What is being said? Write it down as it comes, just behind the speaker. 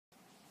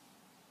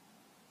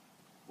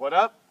What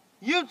up,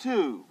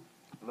 YouTube?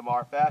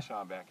 Lamar Fashion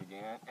back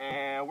again,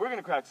 and we're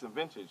gonna crack some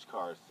vintage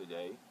cars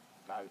today.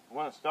 I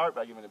want to start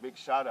by giving a big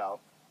shout out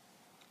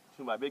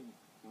to my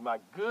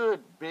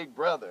good big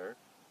brother,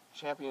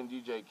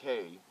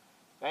 Championdjk.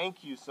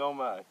 Thank you so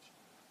much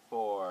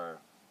for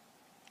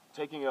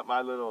taking up my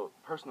little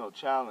personal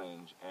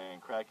challenge and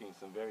cracking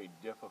some very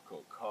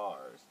difficult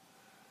cars.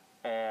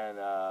 And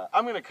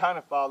I'm gonna kind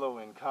of follow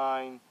in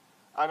kind.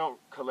 I don't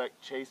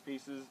collect chase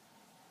pieces.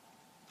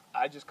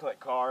 I just collect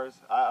cars.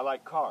 I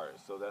like cars,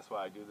 so that's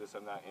why I do this.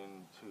 I'm not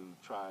into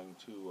trying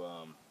to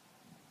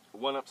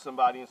one-up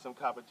somebody in some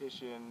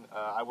competition.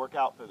 I work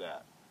out for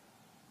that,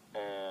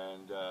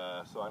 and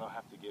so I don't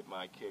have to get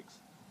my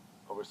kicks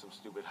over some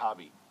stupid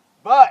hobby.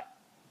 But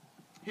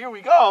here we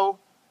go.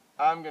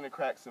 I'm going to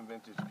crack some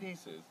vintage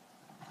pieces,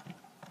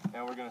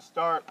 and we're going to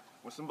start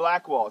with some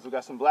black walls. We've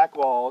got some black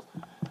walls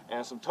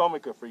and some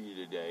Tomica for you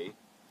today,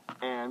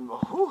 and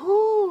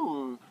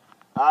whoo-hoo!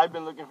 I've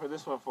been looking for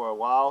this one for a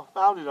while.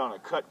 Found it on a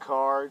cut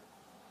card.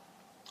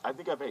 I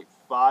think I paid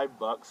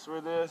 $5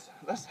 for this.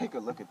 Let's take a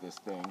look at this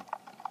thing.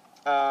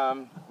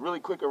 Really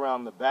quick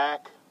around the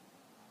back.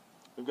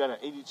 We've got an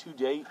 82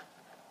 date,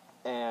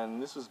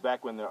 and this was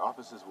back when their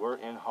offices were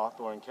in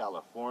Hawthorne,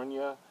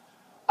 California.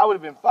 I would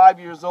have been 5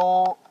 years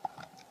old.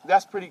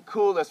 That's pretty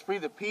cool. Let's free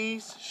the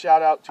piece.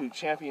 Shout out to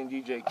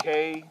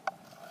Championdjk,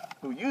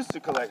 who used to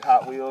collect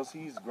Hot Wheels.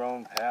 He's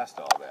grown past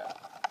all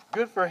that.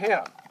 Good for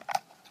him.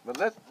 But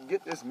let's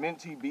get this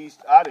minty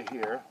beast out of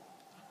here.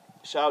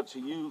 Shout out to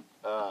you,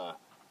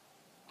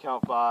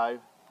 Count 5.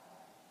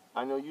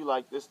 I know you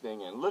like this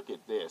thing, and look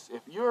at this.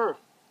 If you're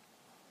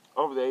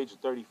over the age of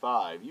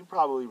 35, you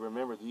probably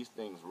remember these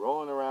things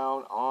rolling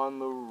around on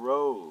the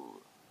road.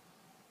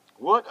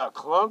 What a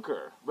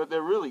clunker, but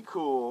they're really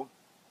cool.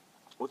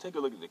 We'll take a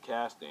look at the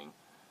casting.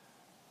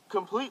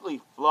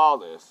 Completely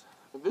flawless.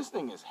 This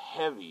thing is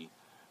heavy.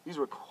 These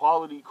were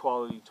quality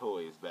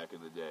toys back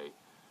in the day.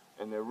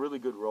 And they're really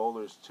good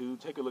rollers too.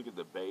 Take a look at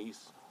the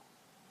base.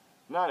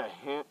 Not a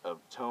hint of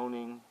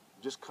toning.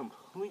 Just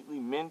completely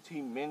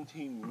minty.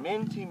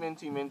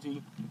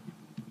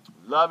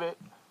 Love it.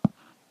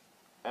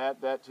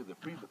 Add that to the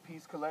Free the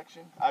Piece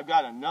collection. I've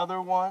got another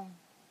one.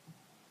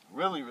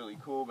 Really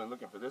cool. Been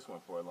looking for this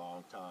one for a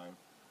long time.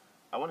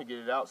 I want to get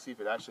it out, see if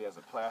it actually has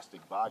a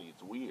plastic body.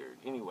 It's weird.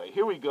 Anyway,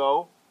 here we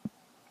go.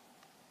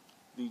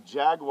 The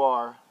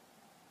Jaguar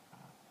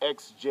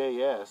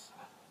XJS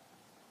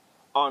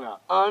on an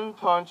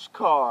unpunched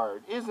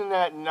card. Isn't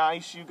that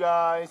nice, you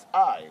guys?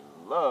 I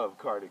love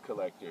carded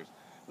collectors.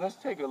 Let's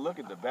take a look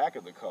at the back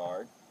of the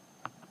card,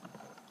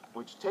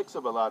 which takes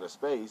up a lot of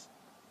space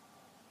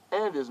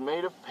and is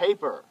made of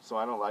paper. So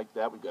I don't like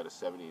that. We've got a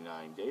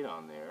 79 date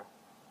on there.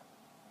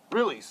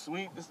 Really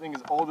sweet. This thing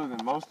is older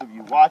than most of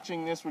you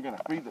watching this. We're going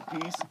to free the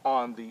piece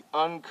on the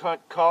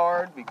unpunched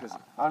card because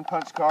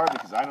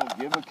I don't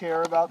give a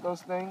care about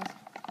those things.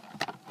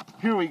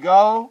 Here we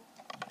go.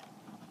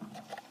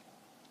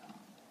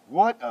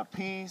 What a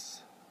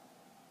piece.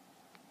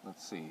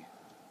 Let's see.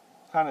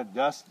 Kind of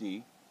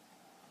dusty.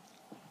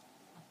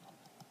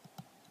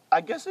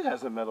 I guess it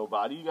has a metal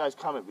body. You guys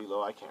comment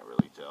below. I can't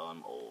really tell.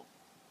 I'm old.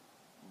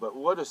 But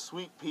what a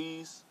sweet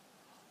piece.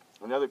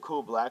 Another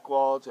cool black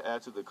wall to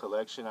add to the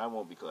collection. I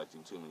won't be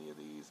collecting too many of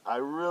these. I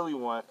really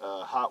want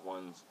hot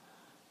ones,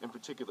 in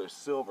particular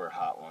silver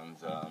hot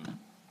ones.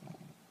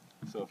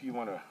 So if you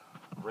want to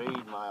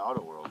raid my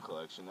Auto World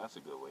collection, that's a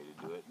good way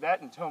to do it.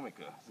 That and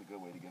Tomica is a good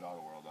way to get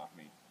Auto World off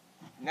me.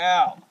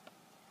 Now,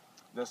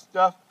 the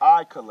stuff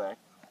I collect,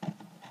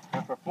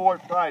 and for Ford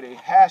Friday,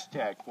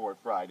 hashtag Ford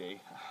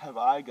Friday, have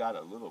I got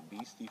a little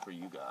beastie for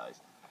you guys.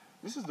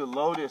 This is the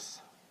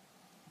Lotus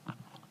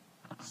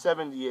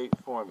 78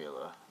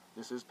 formula.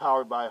 This is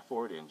powered by a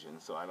Ford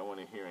engine, so I don't want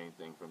to hear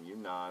anything from you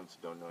nons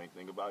who don't know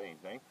anything about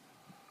anything.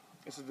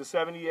 This is the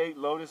 78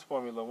 Lotus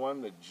Formula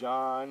 1, the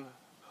John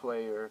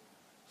Player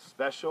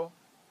Special.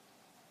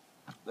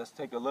 Let's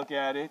take a look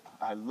at it.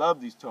 I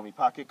love these Tomy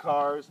pocket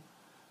cars.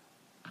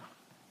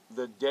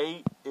 The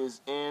date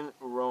is in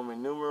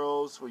Roman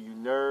numerals. For you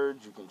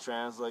nerds, you can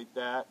translate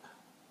that.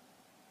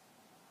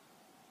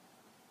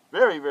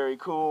 Very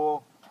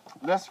cool.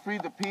 Let's free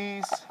the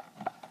piece.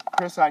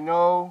 Chris, I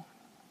know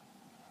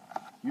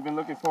you've been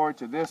looking forward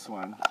to this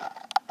one.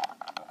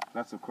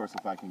 That's, of course,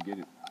 if I can get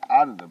it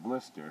out of the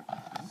blister.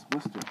 Is this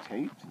blister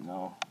taped?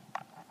 No,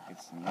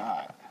 it's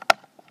not.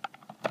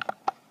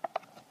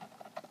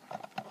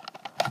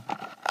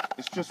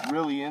 It's just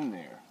really in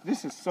there.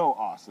 This is so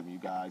awesome, you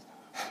guys.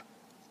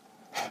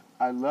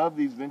 I love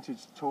these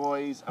vintage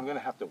toys. I'm going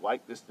to have to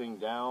wipe this thing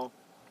down.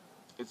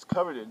 It's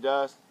covered in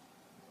dust.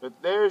 But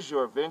there's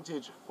your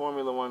vintage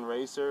Formula 1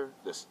 racer.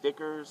 The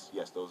stickers,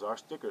 yes, those are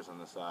stickers on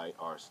the side,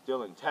 are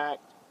still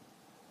intact.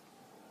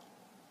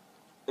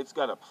 It's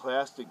got a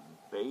plastic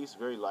base,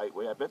 very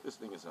lightweight. I bet this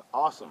thing is an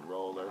awesome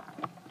roller.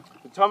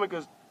 The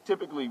Tomicas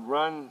typically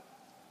run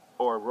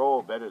or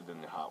roll better than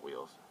the Hot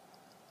Wheels.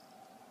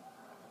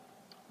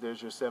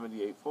 There's your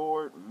 78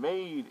 Ford,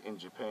 made in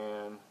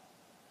Japan.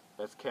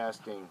 That's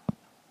casting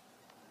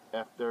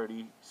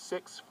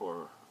F36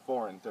 for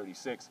foreign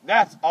 36.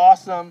 That's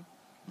awesome.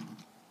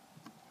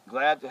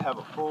 Glad to have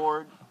a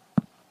Ford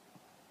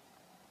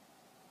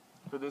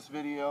for this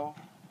video.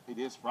 It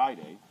is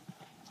Friday.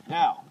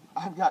 Now,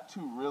 I've got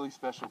two really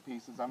special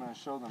pieces. I'm going to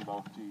show them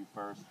both to you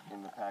first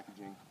in the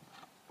packaging.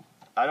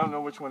 I don't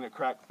know which one to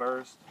crack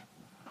first.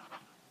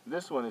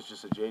 This one is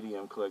just a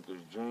JDM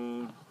collector's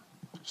dream.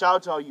 Shout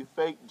out to all you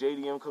fake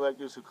JDM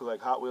collectors who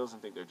collect Hot Wheels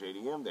and think they're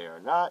JDM. They are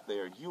not. They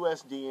are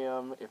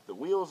USDM. If the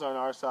wheels are on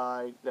our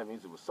side, that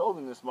means it was sold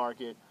in this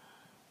market.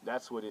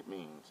 That's what it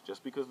means.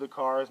 Just because the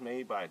car is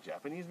made by a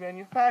Japanese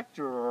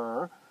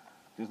manufacturer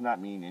does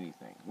not mean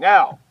anything.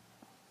 Now,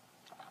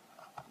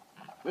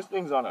 this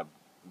thing's on a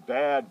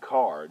bad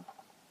card,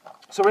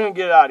 so we're going to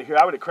get it out of here.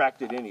 I would have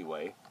cracked it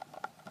anyway.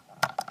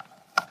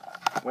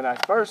 When I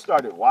first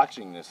started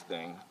watching this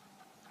thing,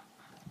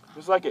 it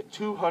was like at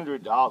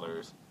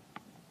 $200.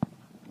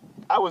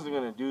 I wasn't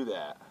going to do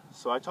that,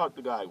 so I talked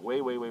the guy way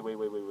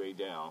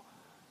down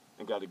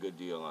and got a good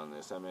deal on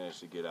this. I managed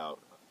to get out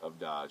of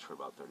Dodge for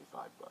about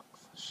 35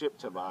 bucks.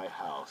 Shipped to my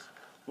house.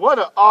 What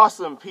an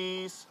awesome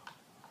piece.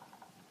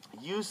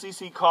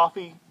 UCC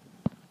coffee.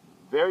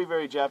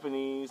 Very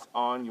Japanese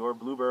on your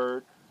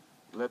Bluebird.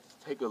 Let's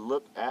take a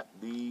look at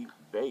the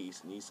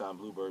base Nissan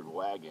Bluebird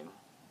wagon.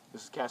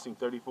 This is casting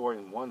 34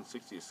 in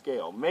 1/60th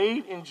scale.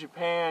 Made in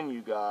Japan,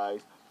 you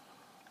guys.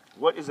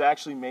 What is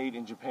actually made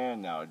in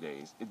Japan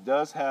nowadays? It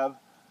does have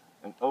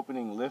an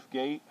opening lift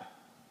gate.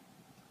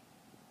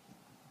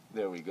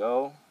 There we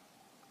go.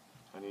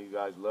 I know you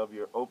guys love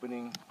your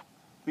opening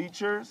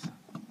features.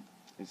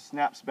 It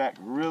snaps back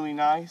really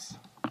nice.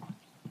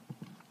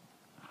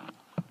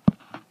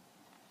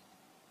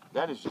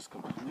 That is just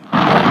completely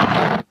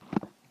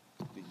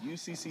the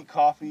UCC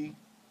coffee.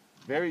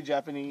 Very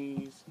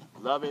Japanese.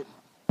 Love it.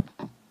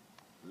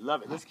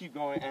 Love it. Let's keep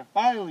going. And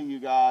finally, you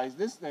guys,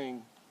 this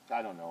thing,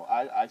 I don't know.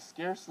 I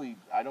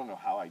don't know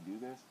how I do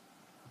this.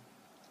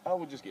 Oh,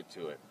 we'll just get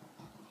to it.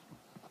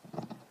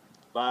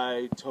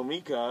 By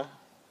Tomica,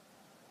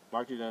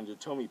 marketed under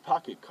Tomy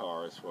Pocket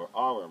Cars for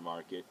our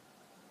market,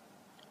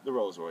 the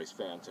Rolls-Royce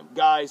Phantom.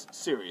 Guys,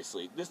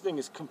 seriously, this thing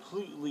is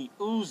completely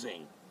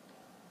oozing.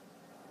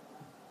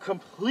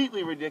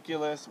 Completely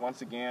ridiculous.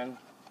 Once again,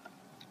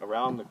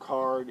 around the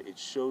card, it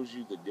shows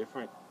you the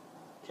different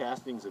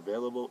castings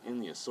available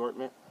in the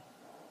assortment.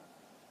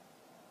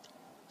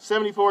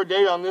 74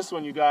 date on this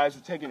one, you guys.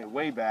 We're taking it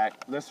way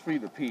back. Let's free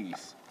the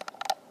piece.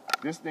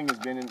 This thing has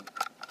been in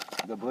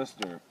the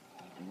blister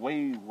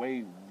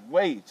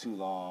way too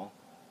long,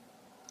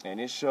 and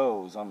it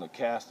shows on the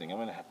casting. I'm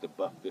gonna have to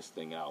buff this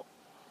thing out,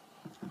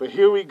 but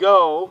here we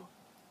go.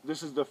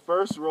 This is the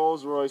first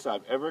Rolls-Royce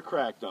I've ever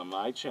cracked on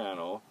my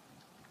channel,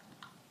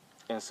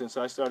 and since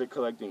I started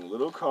collecting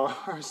little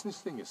cars,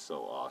 this thing is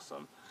so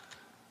awesome.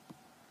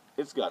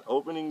 It's got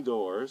opening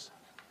doors.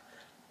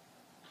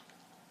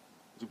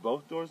 Do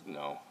both doors?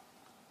 No.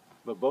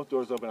 But both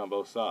doors open on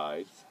both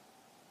sides.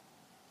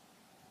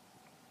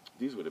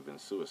 These would have been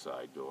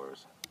suicide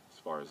doors, as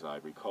far as I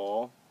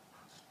recall.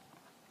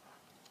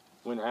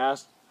 When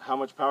asked how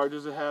much power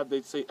does it have,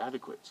 they'd say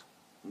adequate.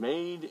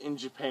 Made in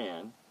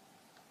Japan,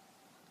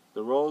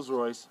 the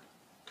Rolls-Royce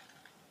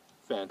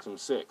Phantom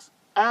 6.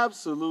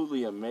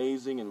 Absolutely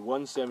amazing in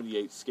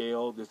 1/78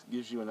 scale. This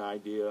gives you an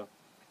idea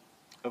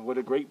of what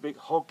a great big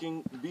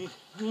hulking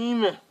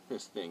behemoth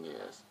this thing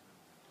is.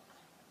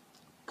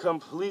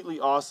 Completely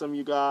awesome,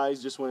 you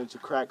guys. Just wanted to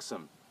crack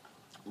some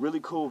really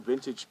cool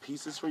vintage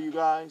pieces for you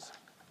guys,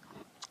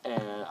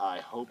 and I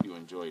hope you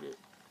enjoyed it.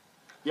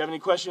 If you have any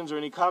questions or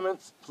any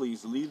comments,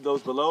 please leave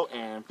those below,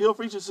 and feel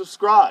free to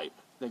subscribe.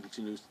 Thank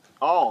you to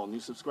all new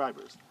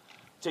subscribers.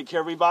 Take care,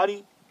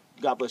 everybody.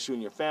 God bless you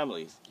and your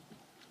families.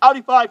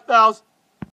 Audi 5000.